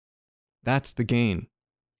That's the gain,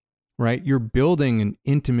 right? You're building an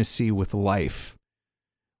intimacy with life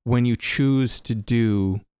when you choose to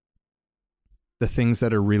do the things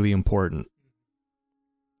that are really important.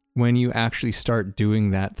 When you actually start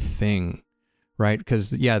doing that thing, right?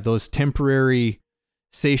 Because yeah, those temporary,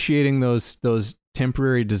 satiating those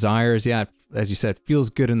temporary desires, yeah, as you said, feels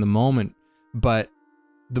good in the moment, but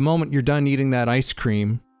the moment you're done eating that ice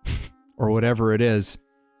cream or whatever it is,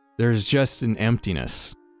 there's just an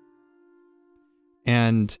emptiness.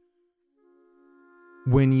 And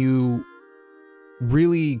when you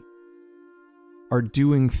really are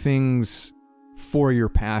doing things for your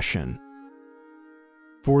passion,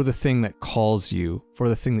 for the thing that calls you, for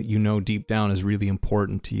the thing that you know deep down is really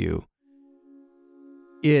important to you,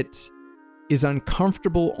 it is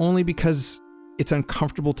uncomfortable only because it's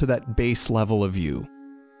uncomfortable to that base level of you.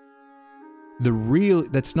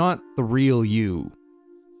 That's not the real you,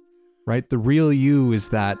 right? The real you is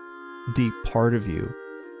that deep part of you.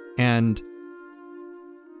 And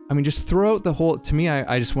I mean, just throw out the whole, to me,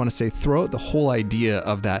 I just want to say, throw out the whole idea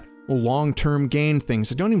of that long-term gain thing.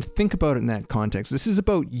 So don't even think about it in that context. This is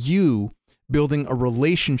about you building a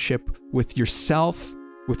relationship with yourself,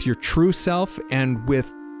 with your true self, and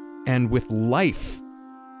with life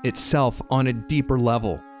itself on a deeper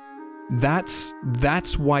level. That's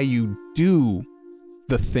why you do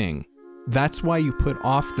the thing. That's why you put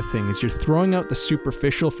off the thing, is you're throwing out the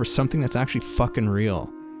superficial for something that's actually fucking real.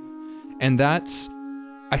 And that's,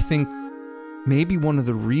 I think, maybe one of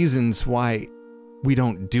the reasons why we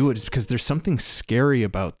don't do it is because there's something scary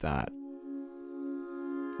about that.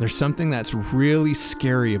 There's something that's really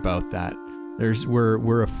scary about that.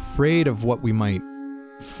 We're afraid of what we might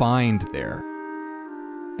find there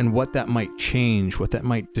and what that might change, what that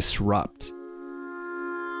might disrupt.